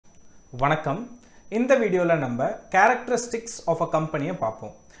வணக்கம். இந்த வீடியோல நம்ம characteristics of a company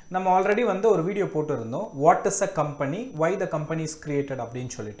பார்ப்போம். நம்ம ஆல்ரெடி ஒரு video போட்டுருந்தோம். What is a company? Why the company is created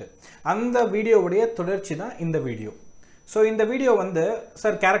அப்படினு சொல்லிட்டு. அந்த வீடியோவுடைய தொடர்ச்சி தான் இந்த வீடியோ. சோ இந்த video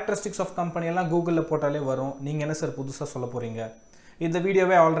sir characteristics of company எல்லாம் கூகுள்ல போட்டாலே வரும். நீங்க என்ன சார் புதுசா சொல்ல போறீங்க? இந்த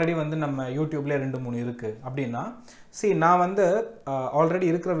வீடியோவே ஆல்ரெடி நம்ம யூடியூப்ல 2-3 இருக்கு அப்படினா நான் ஆல்ரெடி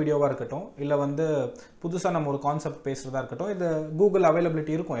இருக்கிற வீடியோவா இருக்கட்டும் இல்ல புதுசா நம்ம ஒரு கான்செப்ட் பேசுறதா இருக்கட்டும் இது கூகுள்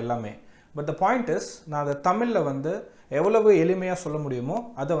அவைலபிலிட்டி இருக்கும் எல்லாமே. பட் the point is நான் அத தமிழ்ல எவ்வளவு எளிமையா சொல்ல முடியுமோ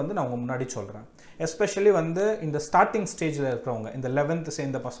அத நான் உங்க முன்னாடி சொல்றேன். எஸ்பெஷலி இந்த ஸ்டார்டிங் ஸ்டேஜ்ல இருக்கறவங்க இந்த 11th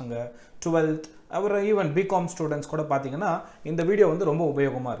சேர்ந்த பசங்க 12th அவர் ஈவன் பிகாம் ஸ்டூடண்ட்ஸ் கூட பாத்தீங்கன்னா இந்த வீடியோ ரொம்ப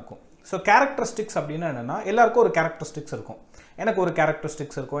உபயோகமா இருக்கும். So characteristics அப்படினா என்னன்னா எல்லாருக்கும் ஒரு characteristics இருக்கும். எனக்கு ஒரு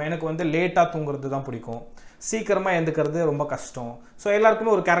characteristics இருக்கும். எனக்கு லேட்டா தூங்குறது தான் பிடிக்கும். சீக்கிரமா எந்திக்கிறது ரொம்ப கஷ்டம். சோ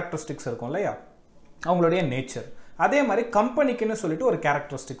எல்லாருக்கும் ஒரு characteristics இருக்கும் இல்லையா? அவங்களுடைய நேச்சர். அதே மாதிரி கம்பெனிக்குன்னு சொல்லிட்டு ஒரு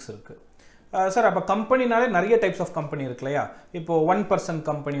characteristics இருக்கு. சார் அப்ப கம்பெனினாலே நிறைய டைப்ஸ் ஆஃப் கம்பெனி இருக்கு இல்லையா? இப்போ 1%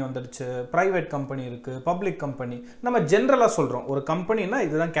 கம்பெனி வந்துருச்சு, பிரைவேட் கம்பெனி இருக்கு, பப்ளிக் கம்பெனி. நம்ம ஜெனரலா சொல்றோம் ஒரு கம்பெனினா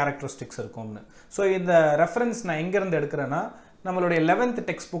இதுதான் characteristics இருக்கும்னு. சோ இந்த ரெஃபரன்ஸ் நான் எங்க இருந்து எடுக்கறேன்னா நம்மளுடைய 11th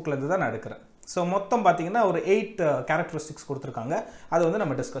டெக்ஸ்ட் புக்ல இருந்து தான் நான் எடுக்கிறேன். சோ மொத்தம் பாத்தீங்கன்னா ஒரு 8 characteristics கொடுத்திருக்காங்க. அது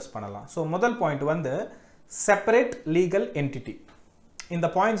நம்ம டிஸ்கஸ் பண்ணலாம். சோ முதல் பாயிண்ட் செப்பரேட் லீகல் என்டிட்டி. இந்த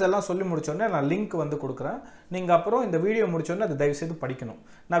பாயிண்ட்ஸ் எல்லாம் சொல்லி முடிச்ச உடனே நான் லிங்க் கொடுக்கிறேன். நீங்க அப்புறம் இந்த வீடியோ முடிச்ச உடனே அதை தயவு செய்து படிக்கணும்.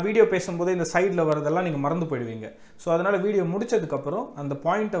 நான் வீடியோ பேசும்போது இந்த சைடுல வரதெல்லாம் நீங்க மறந்து போய்டுவீங்க. சோ அதனால வீடியோ முடிச்சதுக்கு அப்புறம் அந்த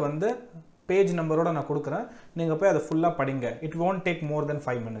பாயிண்ட்டை பேஜ் நம்பரோட நான் கொடுக்கிறேன். நீங்க போய் அதை ஃபுல்லா படிங்க. It won't take more than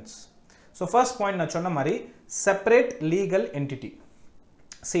 5 minutes. So first point நான் சொன்ன மாதிரி separate legal entity.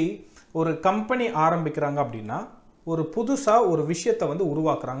 See ஒரு கம்பெனி ஆரம்பிக்கறாங்க அப்படினா ஒரு புதுசா ஒரு விஷயத்தை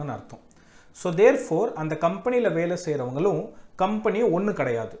உருவாக்குறாங்கன்னு அர்த்தம். So therefore அந்த கம்பெனில வேலை செய்றவங்களும் கம்பெனி ஒண்ணு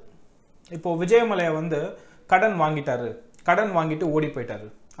கிடையாது. இப்போ விஜயமலையா கடன் வாங்கிட்டாரு, கடன் வாங்கிட்டு ஓடி போயிட்டாரு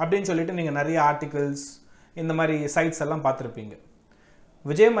அப்படினு சொல்லிட்டு நீங்க நிறைய ஆர்டிகல்ஸ் இந்த மாதிரி சைட்ஸ் எல்லாம் பார்த்திருப்பீங்க.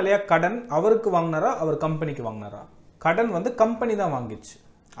 விஜயமலையா கடன் அவருக்கு வாங்குனாரா அவர் கம்பெனிக்கு வாங்குனாரா? கடன் கம்பெனி தான் வாங்கிச்சு.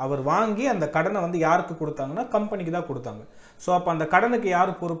 அவர் வாங்கி அந்த கடனை யாருக்கு கொடுத்தாங்கன்னா கம்பெனிக்கு தான் கொடுத்தாங்க. சோ அப்ப அந்த கடனுக்கு யார்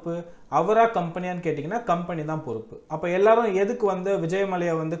பொறுப்பு? அவரா கம்பெனியான்னு கேட்டிங்கன்னா கம்பெனி தான் பொறுப்பு. அப்ப எல்லாரும் எதுக்கு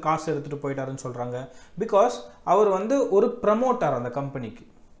விஜயமலையா காசு எடுத்துட்டு போயிட்டாருன்னு சொல்றாங்க? பிகாஸ் அவர் ஒரு ப்ரமோட்டர் அந்த கம்பெனிக்கு.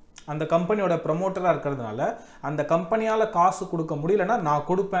 அந்த கம்பெனியோட ப்ரமோட்டரா இருக்கிறதுனால அந்த கம்பெனியால காசு கொடுக்க முடியலன்னா நான்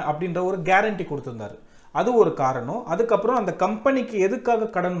கொடுப்பேன் அப்படின்ற ஒரு கேரண்டி கொடுத்திருந்தாரு. அது ஒரு காரணம். அதுக்கு அப்புறம் அந்த கம்பெனிக்கு எதுக்காக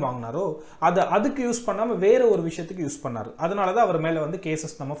கடன் வாங்குனாரோ அதுக்கு யூஸ் பண்ணாம வேற ஒரு விஷயத்துக்கு யூஸ் பண்ணாரு. அதனால தான் அவர் மேல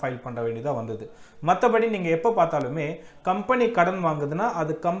கேसेस நம்ம ஃபைல் பண்ண வேண்டியதா வந்தது. மத்தபடி நீங்க எப்ப பார்த்தாலுமே கம்பெனி கடன் வாங்குதுன்னா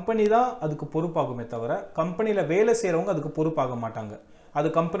அது கம்பெனி தான் அதுக்கு பொறுப்பாகுமே தவிர கம்பெனில வேலை செய்றவங்க அதுக்கு பொறுப்பாக மாட்டாங்க. அது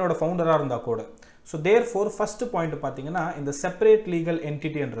கம்பெனியோட ஃபவுண்டரா இருந்தா கூட. So therefore first point பாத்தீங்கன்னா இந்த செப்பரேட் லீகல்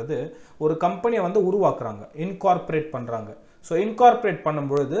என்டிட்டின்றது ஒரு கம்பெனியை உருவாக்குறாங்க, இன்கார்ப்பரேட் பண்றாங்க. சோ இன்கார்ப்பரேட்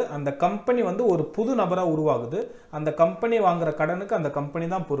பண்ணும்போது அந்த கம்பெனி ஒரு புது நபரா உருவாகுது. அந்த கம்பெனி வாங்குற கடனுக்கு அந்த கம்பெனி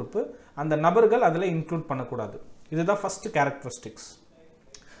தான் பொறுப்பு. அந்த நபர்கள் அதுல இன்க்ளூட் பண்ணக்கூடாது. இதுதான் ஃபர்ஸ்ட் கேரக்டரிஸ்டிக்ஸ்.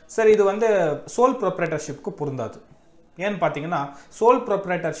 சரி இது சோல் ப்ரொப்ரைட்டர்ஷிப்க்கு பொருந்தாது. ஏன்னு பாத்தீங்கன்னா சோல்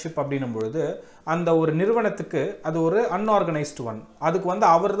ப்ரொப்ரைட்டர்ஷிப் அப்படின்னும் பொழுது அந்த ஒரு நிறுவனத்துக்கு அது ஒரு அன்ஆர்கனைஸ்டு ஒன். அதுக்கு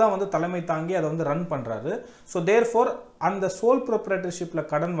அவர் தான் தலைமை தாங்கி அதை ரன் பண்றாரு. ஸோ தேர்ஃபோர் அந்த சோல் ப்ரொப்ரைட்டர்ஷிப்ல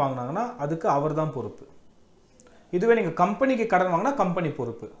கடன் வாங்கினாங்கன்னா அதுக்கு அவர் தான் பொறுப்பு. இதுவே நீங்க கம்பெனிக்கு கடன் வாங்கினா கம்பெனி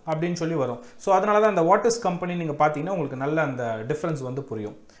பொறுப்பு அப்படின்னு சொல்லி வரும். ஸோ அதனால தான் அந்த வாட் இஸ் கம்பெனி நீங்க பாத்தீங்கன்னா உங்களுக்கு நல்ல அந்த டிஃபரன்ஸ்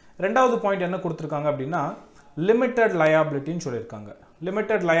புரியும். ரெண்டாவது பாயிண்ட் என்ன கொடுத்துருக்காங்க அப்படின்னா லிமிட்டட் லயபிலிட்டின்னு சொல்லியிருக்காங்க.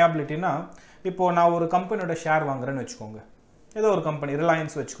 லிமிட்டட் லயபிலிட்டினா இப்போ நான் ஒரு கம்பெனியோட ஷேர் வாங்குறேன்னு வச்சுக்கோங்க. ஏதோ ஒரு கம்பெனி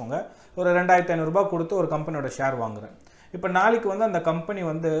ரிலையன்ஸ் வச்சுக்கோங்க. ஒரு 2500 ரூபாய் கொடுத்து ஒரு கம்பெனியோட ஷேர் வாங்குறேன். இப்போ நாளைக்கு அந்த கம்பெனி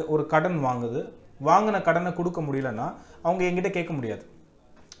ஒரு கடன் வாங்குது. வாங்கின கடனை கொடுக்க முடியலன்னா அவங்க என்கிட்ட கேட்க முடியாது.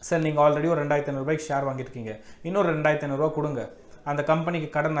 சார் நீங்க ஆல்ரெடி ஒரு 2500 ரூபாய்க்கு ஷேர் வாங்கியிருக்கீங்க, இன்னொரு 2500 ரூபாய் கொடுங்க, அந்த கம்பெனிக்கு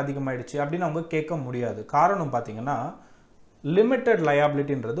கடன் அதிகமாயிடுச்சு அப்படின்னு அவங்க கேட்க முடியாது. காரணம் பாத்தீங்கன்னா லிமிட்டட்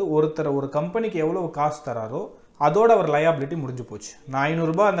லயபிலிட்டின்றது ஒருத்தர் ஒரு கம்பெனிக்கு எவ்வளவு காசு தராரோ அதோட ஒரு லயபிலிட்டி முடிஞ்சு போச்சு. நான் 500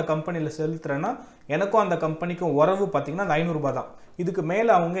 ரூபாய் அந்த கம்பெனில செலுத்துறேன்னா எனக்கும் அந்த கம்பெனிக்கும் உறவு பாத்தீங்கன்னா 500 ரூபாய் தான். இதுக்கு மேல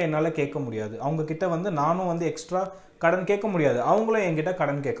அவங்க என்னால கேட்க முடியாது. அவங்க கிட்ட நானும் எக்ஸ்ட்ரா கடன் கேட்க முடியாது, அவங்களும் என்கிட்ட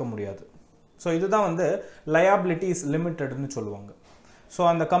கடன் கேட்க முடியாது. ஸோ இதுதான் லயபிலிட்டி இஸ் லிமிட்டட்னு சொல்லுவாங்க. ஸோ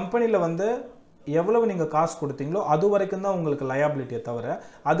அந்த கம்பெனில எவ்வளவு நீங்க காசு கொடுத்தீங்களோ அது வரைக்கும் தான் உங்களுக்கு லயபிலிட்டியை தவிர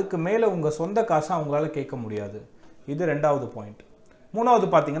அதுக்கு மேல உங்க சொந்த காசை அவங்களால கேட்க முடியாது. இது ரெண்டாவது பாயிண்ட். மூணாவது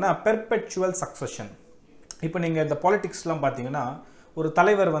பாத்தீங்கன்னா பெர்பெச்சுவல் சக்சஷன். இப்போ நீங்க இந்த பாலிடிக்ஸ்லாம் பாத்தீங்கன்னா ஒரு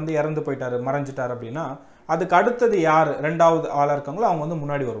தலைவர் இறந்து போயிட்டாரு, மறைஞ்சிட்டாரு அப்படின்னா அதுக்கு அடுத்தது யார் ரெண்டாவது ஆளா இருக்காங்களோ அவங்க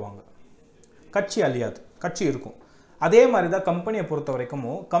முன்னாடி வருவாங்க. கட்சி அழியாது, கட்சி இருக்கும். அதே மாதிரி தான் கம்பெனியை பொறுத்த வரைக்கும்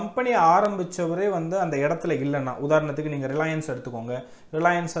கம்பெனியை ஆரம்பிச்சவரே அந்த இடத்துல இல்லைன்னா உதாரணத்துக்கு நீங்க ரிலையன்ஸ் எடுத்துக்கோங்க.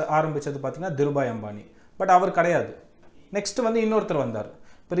 ரிலையன்ஸ் ஆரம்பிச்சது பாத்தீங்கன்னா திருபாய் அம்பானி. பட் அவர் கிடையாது. நெக்ஸ்ட் இன்னொருத்தர் வந்தார்.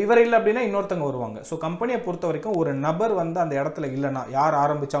 இப்போ இவர் இல்லை அப்படின்னா இன்னொருத்தங்க வருவாங்க. ஸோ கம்பெனியை பொறுத்த வரைக்கும் ஒரு நபர் வந்து அந்த இடத்துல இல்லைனா, யார்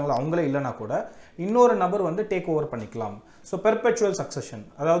ஆரம்பித்தாங்களோ அவங்களே இல்லைனா கூட இன்னொரு நபர் வந்து டேக் ஓவர் பண்ணிக்கலாம். ஸோ பெர்பெச்சுவல் சக்சஷன்,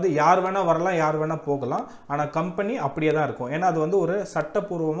 அதாவது யார் வேணால் வரலாம், யார் வேணால் போகலாம், ஆனால் கம்பெனி அப்படியே தான் இருக்கும். ஏன்னா அது வந்து ஒரு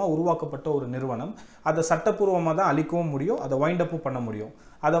சட்டப்பூர்வமாக உருவாக்கப்பட்ட ஒரு நிறுவனம். அதை சட்டப்பூர்வமாக தான் அழிக்கவும் முடியும், அதை வைண்ட் அப்பும் பண்ண முடியும்.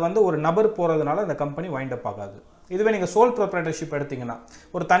 அதை வந்து ஒரு நபர் போகிறதுனால அந்த கம்பெனி வைண்ட் அப் ஆகாது. இதுவே நீங்கள் சோல் ப்ரொப்ரைட்டர்ஷிப் எடுத்திங்கன்னா,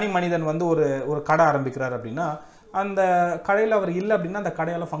 ஒரு தனி மனிதன் வந்து ஒரு கடை ஆரம்பிக்கிறார் அப்படின்னா, அந்த கடையில் அவர் இல்லை அப்படின்னா அந்த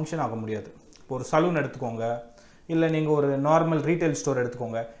கடையால் ஃபங்க்ஷன் ஆக முடியாது. இப்போ ஒரு சலூன் எடுத்துக்கோங்க, இல்லை நீங்கள் ஒரு நார்மல் ரீட்டைல் ஸ்டோர்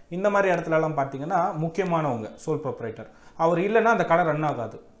எடுத்துக்கோங்க. இந்த மாதிரி இடத்துலலாம் பார்த்தீங்கன்னா முக்கியமானவங்க சோல் ப்ரொப்ரைட்டர், அவர் இல்லைன்னா அந்த கடை ரன்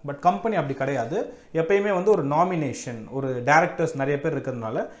ஆகாது. பட் கம்பெனி அப்படி கிடையாது. எப்பயுமே வந்து ஒரு நாமினேஷன், ஒரு டைரக்டர்ஸ் நிறைய பேர்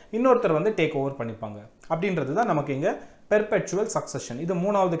இருக்கிறதுனால இன்னொருத்தர் வந்து டேக் ஓவர் பண்ணிப்பாங்க. அப்படின்றது தான் நமக்கு இங்கே பெர்பெச்சுவல் சக்சஷன். இது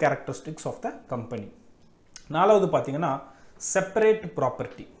 3வது கேரக்டரிஸ்டிக்ஸ் ஆஃப் த கம்பெனி. 4வது பார்த்தீங்கன்னா செப்பரேட்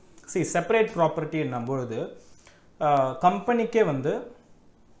ப்ராப்பர்ட்டி. செப்பரேட் ப்ராப்பர்ட்டி என்னும்பொழுது கம்பெனிக்கே வந்து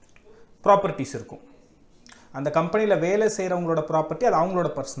ப்ராப்பர்ட்டிஸ் இருக்கும். அந்த கம்பெனியில் வேலை செய்கிறவங்களோட ப்ராப்பர்ட்டி அது அவங்களோட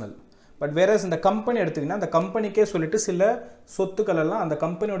பர்சனல். பட் வேற இந்த கம்பெனி எடுத்திங்கன்னா அந்த கம்பெனிக்கே சொல்லிட்டு சில சொத்துக்கள் எல்லாம் அந்த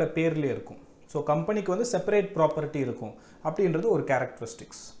கம்பெனியோட பேர்லேயே இருக்கும். ஸோ கம்பெனிக்கு வந்து செப்பரேட் ப்ராப்பர்ட்டி இருக்கும் அப்படின்றது ஒரு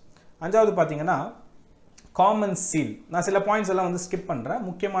கேரக்டரிஸ்டிக்ஸ். 5வது பார்த்தீங்கன்னா காமன் சீல். நான் சில பாயிண்ட்ஸ் எல்லாம் வந்து ஸ்கிப் பண்ணுறேன்,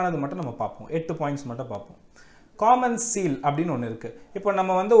 முக்கியமானது மட்டும் நம்ம பார்ப்போம். 8 பாயிண்ட்ஸ் மட்டும் பார்ப்போம். காமன் சீல் அப்படின்னு ஒன்று இருக்குது. இப்போ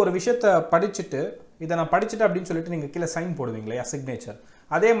நம்ம வந்து ஒரு விஷயத்தை படிச்சுட்டு, இதை நான் படிச்சுட்டு அப்படின்னு சொல்லிட்டு நீங்கள் கீழே சைன் போடுவீங்க இல்லையா, சிக்னேச்சர்.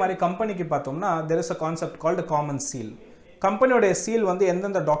 அதே மாதிரி கம்பெனிக்கு பார்த்தோம்னா there is a concept called common seal. கம்பெனியோடைய seal வந்து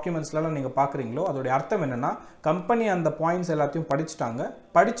எந்தெந்த டாக்குமெண்ட்ஸ்லாம் நீங்கள் பார்க்குறீங்களோ அதோடைய அர்த்தம் என்னென்னா, கம்பெனி அந்த பாயிண்ட்ஸ் எல்லாத்தையும்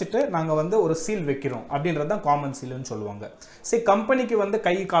படிச்சுட்டு நாங்கள் வந்து ஒரு சீல் வைக்கிறோம் அப்படின்றது தான் காமன் சீல்னு சொல்லுவாங்க. கம்பெனிக்கு வந்து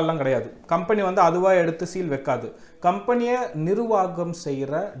கை கால்லாம் கிடையாது. கம்பெனி வந்து அதுவாக எடுத்து சீல் வைக்காது. கம்பெனியை நிர்வாகம்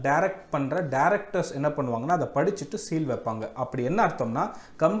செய்கிற, டைரக்ட் பண்ணுற டைரக்டர்ஸ் என்ன பண்ணுவாங்கன்னா அதை படிச்சுட்டு சீல் வைப்பாங்க. அப்படி என்ன அர்த்தம்னா,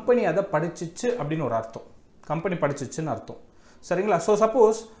 கம்பெனி அதை படிச்சிச்சு அப்படின்னு ஒரு அர்த்தம். கம்பெனி படிச்சிச்சுன்னு அர்த்தம். சரிங்களா? ஸோ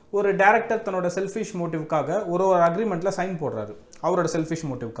சப்போஸ் ஒரு டைரக்டர் தன்னோட செல்ஃபிஷ் மோட்டிவ்க்காக ஒரு அக்ரிமெண்ட்டில் சைன் போடுறாரு, அவரோட செல்ஃபிஷ்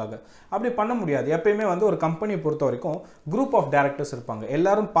மோட்டிவ்க்காக. அப்படி பண்ண முடியாது. எப்பயுமே வந்து ஒரு கம்பெனியை பொறுத்த வரைக்கும் குரூப் ஆஃப் டைரக்டர்ஸ் இருப்பாங்க.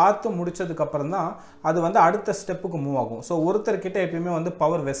 எல்லாரும் பார்த்து முடிச்சதுக்கப்புறம் தான் அது வந்து அடுத்த ஸ்டெப்புக்கு மூவ் ஆகும். ஸோ ஒருத்தர்கிட்ட எப்பயுமே வந்து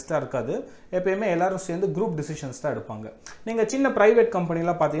பவர் வெஸ்ட்டாக இருக்காது. எப்பயுமே எல்லாரும் சேர்ந்து குரூப் டிசிஷன்ஸ் தான் எடுப்பாங்க. நீங்கள் சின்ன ப்ரைவேட்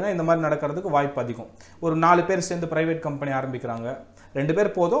கம்பெனிலாம் பார்த்தீங்கன்னா இந்த மாதிரி நடக்கிறதுக்கு வாய்ப்பு அதிகம். ஒரு 4 பேர் சேர்ந்து ப்ரைவேட் கம்பெனி ஆரம்பிக்கிறாங்க. 2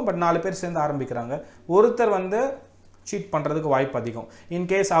 பேர் போதும், பட் 4 பேர் சேர்ந்து ஆரம்பிக்கிறாங்க. ஒருத்தர் வந்து சீட் பண்ணுறதுக்கு வாய்ப்பு அதிகம்,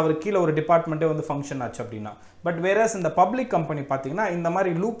 இன்கேஸ் அவர் கீழே ஒரு டிபார்ட்மெண்ட்டே வந்து ஃபங்க்ஷன் ஆச்சு அப்படின்னா. பட் வேறஸ் இந்த பப்ளிக் கம்பெனி பார்த்தீங்கன்னா இந்த மாதிரி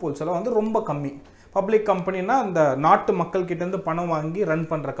லூப் ஹோல்ஸ் எல்லாம் வந்து ரொம்ப கம்மி. பப்ளிக் கம்பெனினா இந்த நாட்டு மக்கள்கிட்டேருந்து பணம் வாங்கி ரன்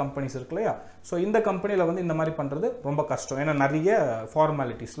பண்ணுற கம்பெனிஸ் இருக்கு இல்லையா. ஸோ இந்த கம்பெனியில் வந்து இந்த மாதிரி பண்ணுறது ரொம்ப கஷ்டம். ஏன்னா நிறைய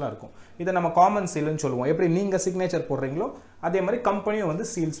ஃபார்மாலிட்டிஸ்லாம் இருக்கும். இதை நம்ம காமன் சீல்னு சொல்லுவோம். எப்படி நீங்கள் சிக்னேச்சர் போடுறீங்களோ அதே மாதிரி கம்பெனியும் வந்து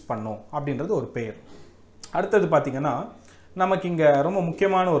சீல்ஸ் பண்ணும் அப்படின்றது ஒரு பெயர். அடுத்தது பார்த்தீங்கன்னா நமக்கு இங்கே ரொம்ப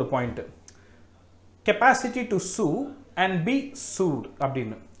முக்கியமான ஒரு பாயிண்ட்டு, கெப்பாசிட்டி டு சூ அண்ட் பி சூட்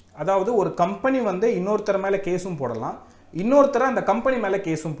அப்படின்னு. அதாவது ஒரு கம்பெனி வந்து இன்னொருத்தர் மேலே கேஸும் போடலாம், இன்னொருத்தரை அந்த கம்பெனி மேலே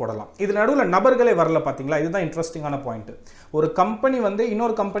கேஸும் போடலாம். இது நடுவில் நபர்களே வரல பார்த்தீங்களா, இதுதான் இன்ட்ரெஸ்டிங்கான பாயிண்ட். ஒரு கம்பெனி வந்து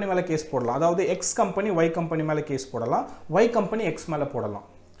இன்னொரு கம்பெனி மேலே கேஸ் போடலாம். அதாவது எக்ஸ் கம்பெனி ஒய் கம்பெனி மேலே கேஸ் போடலாம், ஒய் கம்பெனி எக்ஸ் மேலே போடலாம்.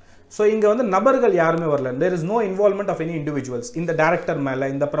 ஸோ இங்கே வந்து நபர்கள் யாருமே வரல. There is no involvement of any individuals. இந்த டேரக்டர் மேலே,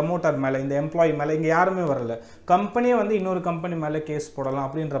 இந்த ப்ரமோட்டர் மேலே, இந்த எம்ப்ளாயி மேலே இங்கே யாருமே வரல. கம்பெனியை வந்து இன்னொரு கம்பெனி மேலே கேஸ் போடலாம்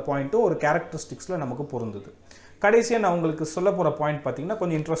அப்படின்ற பாயிண்ட்டும் ஒரு கேரக்டரிஸ்டிக்ஸில் நமக்கு பொருந்தது. கடைசியாக நான் உங்களுக்கு சொல்ல போகிற பாயிண்ட் பார்த்தீங்கன்னா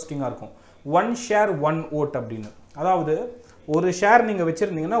கொஞ்சம் இன்ட்ரெஸ்டிங்காக இருக்கும். 1 ஷேர் 1 ஓட் அப்படின்னு. அதாவது ஒரு ஷேர் நீங்கள்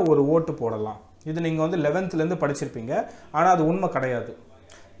வச்சுருந்தீங்கன்னா ஒரு ஓட்டு போடலாம். இது நீங்கள் வந்து 11th படிச்சிருப்பீங்க, ஆனால் அது உண்மை கிடையாது.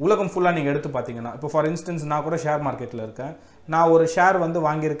 உலகம் ஃபுல்லாக நீங்கள் எடுத்து பார்த்தீங்கன்னா, இப்போ ஃபார் இன்ஸ்டன்ஸ் நான் கூட ஷேர் மார்க்கெட்டில் இருக்கேன், நான் ஒரு ஷேர் வந்து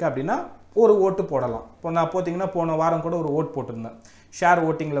வாங்கியிருக்கேன் அப்படின்னா ஒரு ஓட்டு போடலாம். இப்போ நான் பார்த்தீங்கன்னா போன வாரம் கூட ஒரு ஓட் போட்டிருந்தேன். ஷேர்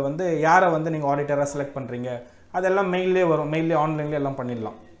ஓட்டிங்கில் வந்து யாரை வந்து நீங்கள் ஆடிட்டராக செலக்ட் பண்ணுறீங்க அதெல்லாம் மெயிலே வரும், மெயிலே ஆன்லைன்லேயே எல்லாம்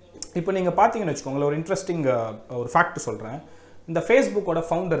பண்ணிடலாம். இப்போ நீங்கள் பார்த்தீங்கன்னு வச்சுக்கோங்களேன், ஒரு இன்ட்ரெஸ்டிங் ஒரு ஃபேக்ட் சொல்கிறேன். இந்த ஃபேஸ்புக்கோட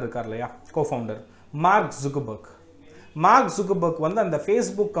ஃபவுண்டர் இருக்கார் இல்லையா, கோ ஃபவுண்டர் மார்க் ஜுக்கர்பர்க் வந்து அந்த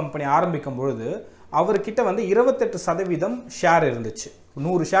ஃபேஸ்புக் கம்பெனி ஆரம்பிக்கும் பொழுது அவர்கிட்ட வந்து 28% ஷேர் இருந்துச்சு.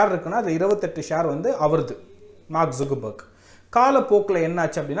 100 ஷேர் இருக்குன்னா அது 28 ஷேர் வந்து அவருது, மார்க் ஜுக்கர்பர்க். காலப்போக்கில் என்ன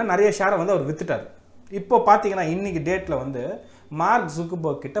ஆச்சு அப்படின்னா நிறைய ஷேரை வந்து அவர் வித்துட்டார். இப்போ பார்த்தீங்கன்னா இன்னைக்கு டேட்டில் வந்து மார்க்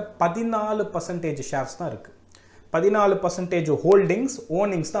ஜுக்கர்பர்க் கிட்ட 14% ஷேர்ஸ் தான் இருக்குது. 14% ஹோல்டிங்ஸ்,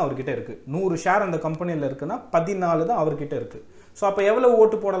 ஓனிங்ஸ் தான் அவர்கிட்ட இருக்குது. 100 ஷேர் அந்த கம்பெனியில் இருக்குன்னா 14 தான் அவர்கிட்ட இருக்குது. ஸோ அப்போ எவ்வளோ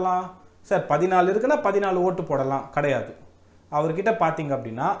ஓட்டு போடலாம் சார்? 14 இருக்குன்னா 14 ஓட்டு போடலாம் கிடையாது. அவர்கிட்ட பார்த்தீங்க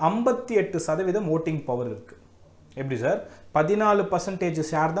அப்படின்னா 58% ஓட்டிங் பவர் இருக்குது. எப்படி சார்? 14%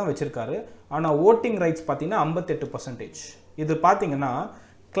 ஷேர் தான் வச்சுருக்காரு, ஆனால் ஓட்டிங் ரைட்ஸ் பார்த்தீங்கன்னா 58%. இது பார்த்தீங்கன்னா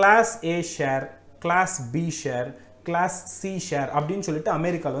கிளாஸ் ஏ share, class B share, class C share அப்படின்னு சொல்லிட்டு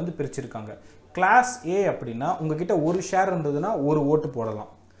அமெரிக்காவில் வந்து பிரிச்சிருக்காங்க. கிளாஸ் ஏ அப்படின்னா உங்ககிட்ட ஒரு ஷேர் இருந்ததுன்னா ஒரு ஓட்டு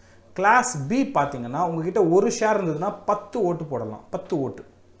போடலாம். கிளாஸ் பி பார்த்தீங்கன்னா உங்ககிட்ட ஒரு ஷேர் இருந்ததுன்னா 10 ஓட்டு போடலாம், 10 ஓட்டு.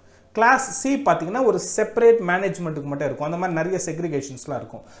 கிளாஸ் சி பார்த்தீங்கன்னா ஒரு செப்பரேட் மேனேஜ்மெண்ட்டுக்கு மட்டும் இருக்கும். அந்த மாதிரி நிறைய செக்ரிகேஷன்ஸ்லாம்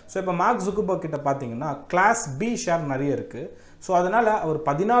இருக்கும். ஸோ இப்போ மார்க் ஜுக்கர்பர்க் கிட்ட பார்த்தீங்கன்னா கிளாஸ் பி ஷேர் நிறைய இருக்குது. ஸோ அதனால் அவர்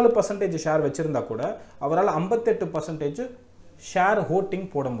 14% ஷேர் வச்சுருந்தா கூட அவரால் 58% ஷேர் ஓட்டு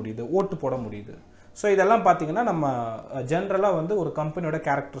போட முடியுது. ஸோ இதெல்லாம் பார்த்தீங்கன்னா நம்ம ஜென்ரலாக வந்து ஒரு கம்பெனியோட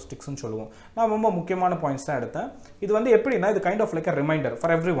கேரக்டரிஸ்டிக்ஸ்னு சொல்லுவோம். நான் ரொம்ப முக்கியமான பாயிண்ட்ஸ் தான் எடுத்தேன். இது வந்து எப்படின்னா இது kind of like a reminder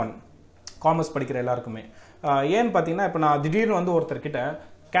for every one, commerce படிக்கிற எல்லாருக்குமே. ஏன்னு பார்த்தீங்கன்னா இப்போ நான் திடீர்னு வந்து ஒருத்தர்கிட்ட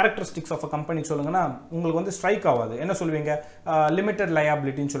கேரக்டரிஸ்டிக்ஸ் ஆஃப் அ கம்பெனி சொல்லுங்கன்னா உங்களுக்கு வந்து ஸ்ட்ரைக் ஆகாது. என்ன சொல்லுவீங்க? லிமிட்டட்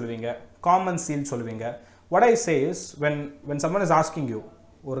லயபிலிட்டின்னு சொல்லுவீங்க, காமன் சீல் சொல்லுவீங்க. what I say is when someone is asking you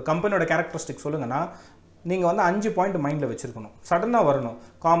ஒரு கம்பெனியோட கேரக்டரிஸ்டிக் சொல்லுங்கன்னா நீங்கள் வந்து 5 பாயிண்ட் மைண்டில் வச்சுருக்கணும். சடனாக வரணும்.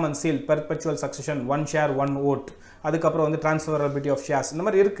 Common seal, perpetual succession, 1 share 1 vote, அதுக்கப்புறம் வந்து ட்ரான்ஸ்ஃபரபிலிட்டி ஆஃப் ஷேர்ஸ், இந்த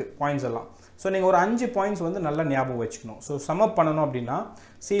மாதிரி இருக்குது பாயிண்ட்ஸ் எல்லாம். ஸோ நீங்கள் ஒரு 5 பாயிண்ட்ஸ் வந்து நல்லா ஞாபகம் வச்சுக்கணும். ஸோ சம்மப் பண்ணணும் அப்படின்னா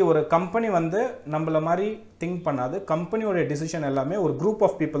ஒரு கம்பெனி வந்து நம்மள மாதிரி திங்க் பண்ணாது. கம்பெனியோட டிசிஷன் எல்லாமே ஒரு குரூப்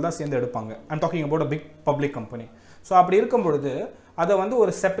ஆஃப் பீப்புள் தான் சேர்ந்து எடுப்பாங்க. I'm talking about a big public company. So அப்படி இருக்கும் பொழுது அதை வந்து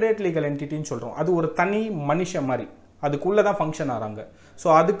ஒரு செப்பரேட் லீகல் என்டிட்டின்னு சொல்கிறோம். அது ஒரு தனி மனுஷன் மாதிரி அதுக்குள்ளே தான் ஃபங்க்ஷன் ஆகிறாங்க. ஸோ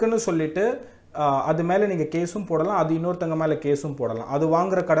அதுக்குன்னு சொல்லிட்டு அது மேலே நீங்கள் கேஸும் போடலாம், அது இன்னொருத்தங்க மேலே கேஸும் போடலாம். அது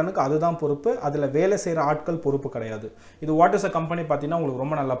வாங்குற கடனுக்கு அதுதான் பொறுப்பு, அதில் வேலை செய்கிற ஆட்கள் பொறுப்பு கிடையாது. இது வாட் இஸ் அ கம்பெனி பார்த்தீங்கன்னா உங்களுக்கு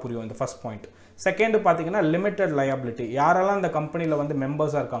ரொம்ப நல்லா புரியும் இந்த ஃபர்ஸ்ட் பாயிண்ட். செகண்ட் பார்த்தீங்கன்னா லிமிட்டட் லயபிலிட்டி. யாரெல்லாம் இந்த கம்பெனியில் வந்து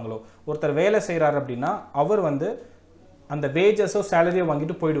மெம்பர்ஸாக இருக்காங்களோ, ஒருத்தர் வேலை செய்கிறார் அப்படின்னா அவர் வந்து அந்த வேஜஸோ சேலரியோ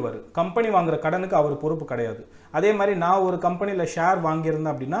வாங்கிட்டு போயிடுவார். கம்பெனி வாங்குற கடனுக்கு அவர் பொறுப்பு கிடையாது. அதே மாதிரி நான் ஒரு கம்பெனியில் ஷேர்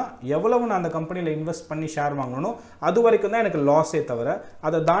வாங்கியிருந்தேன் அப்படின்னா எவ்வளவு நான் அந்த கம்பெனியில் இன்வெஸ்ட் பண்ணி ஷேர் வாங்கணும் அது வரைக்கும் தான் எனக்கு லாஸே தவிர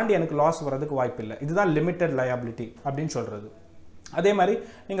அதை தாண்டி எனக்கு லாஸ் வர்றதுக்கு வாய்ப்பு இல்லை. இதுதான் லிமிட்டட் லயபிலிட்டி அப்படின்னு சொல்கிறது. அதே மாதிரி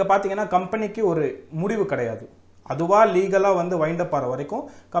நீங்கள் பார்த்தீங்கன்னா கம்பெனிக்கு ஒரு முடிவு கிடையாது. அதுவாக லீகலாக வந்து வைண்ட் அப் ஆகிற வரைக்கும்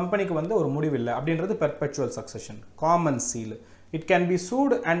கம்பெனிக்கு வந்து ஒரு முடிவு இல்லை அப்படின்றது perpetual succession. Common seal, it can be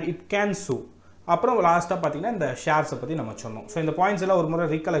suit and it can சூ. அப்புறம் லாஸ்ட்டாக பார்த்தீங்கன்னா இந்த ஷேர்ஸை பற்றி நம்ம சொன்னோம். ஸோ இந்த பாயிண்ட்ஸ் எல்லாம் ஒரு முறை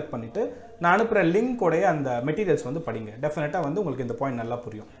ரீகலெக்ட் பண்ணிவிட்டு நான் அனுப்புகிற லிங்க் உடைய அந்த மெட்டீரியல்ஸ் வந்து படிங்க. டெஃபினட்டாக வந்து உங்களுக்கு இந்த பாயிண்ட் நல்லா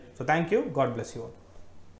புரியும். So thank you, God bless you all.